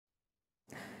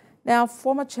Now,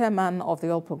 former chairman of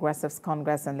the All Progressives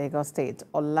Congress in Lagos State,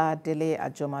 Oladele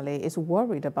Ajomale, is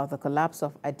worried about the collapse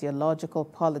of ideological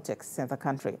politics in the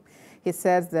country. He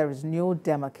says there is no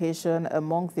demarcation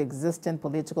among the existing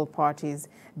political parties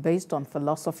based on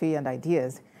philosophy and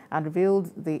ideas, and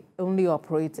revealed they only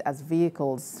operate as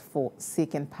vehicles for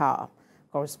seeking power.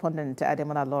 Correspondent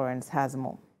Ademola Lawrence has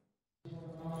more.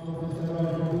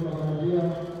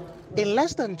 In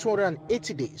less than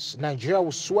 280 days, Nigeria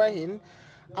will swear in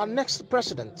our next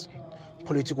president.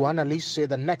 Political analysts say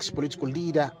the next political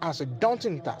leader has a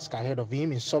daunting task ahead of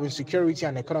him in solving security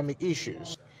and economic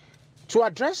issues. To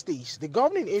address this, the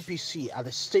governing APC at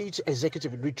the State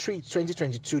Executive Retreat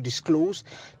 2022 disclosed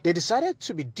they decided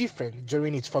to be different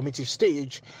during its formative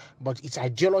stage, but its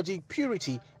ideology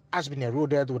purity has been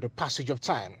eroded with the passage of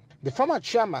time. The former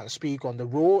chairman speaks on the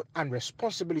role and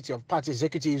responsibility of party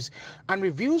executives and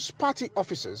reveals party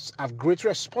officers have great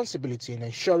responsibility in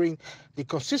ensuring the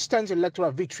consistent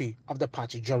electoral victory of the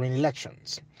party during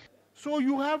elections. So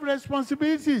you have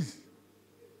responsibilities.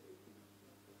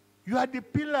 You are the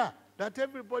pillar that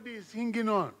everybody is hanging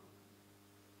on,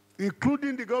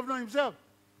 including the governor himself.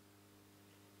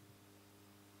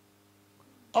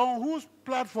 On whose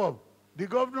platform the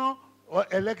governor or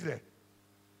elected?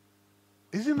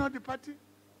 Is it not the party?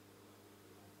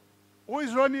 Who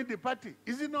is running the party?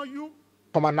 Is it not you?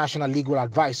 Former national legal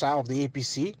advisor of the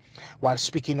APC, while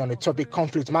speaking on the topic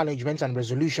conflict management and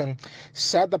resolution,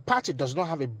 said the party does not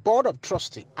have a board of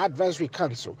trustee advisory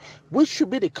council, which should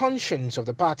be the conscience of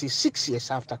the party 6 years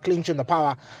after clinching the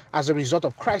power as a result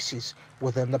of crisis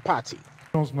within the party.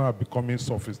 It's now becoming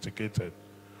sophisticated.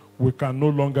 We can no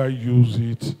longer use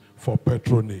it for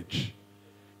patronage.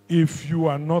 If you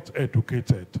are not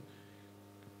educated,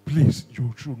 please,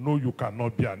 you should know you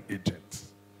cannot be an agent.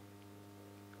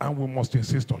 And we must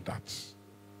insist on that.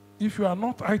 If you are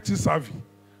not IT savvy,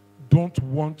 don't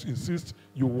want to insist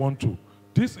you want to.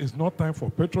 This is not time for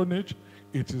patronage.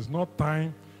 It is not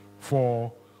time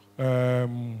for,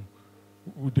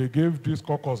 they gave this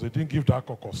caucus, they didn't give that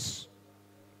caucus.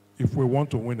 If we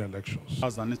want to win elections.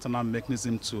 As an internal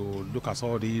mechanism to look at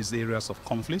all these areas of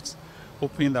conflict,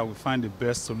 hoping that we find the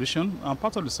best solution. And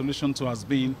part of the solution too has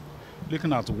been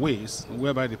looking at ways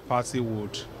whereby the party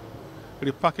would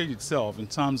repackage itself in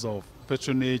terms of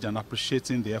patronage and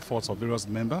appreciating the efforts of various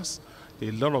members.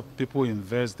 A lot of people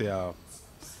invest their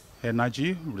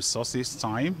energy, resources,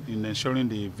 time in ensuring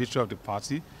the victory of the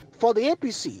party. For the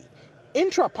APC,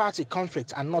 intra-party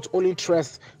conflicts are not only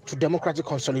threats to democratic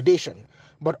consolidation,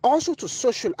 but also to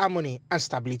social harmony and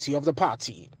stability of the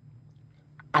party.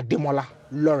 Ademola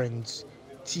Lawrence,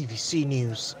 TVC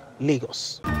News,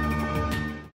 Lagos.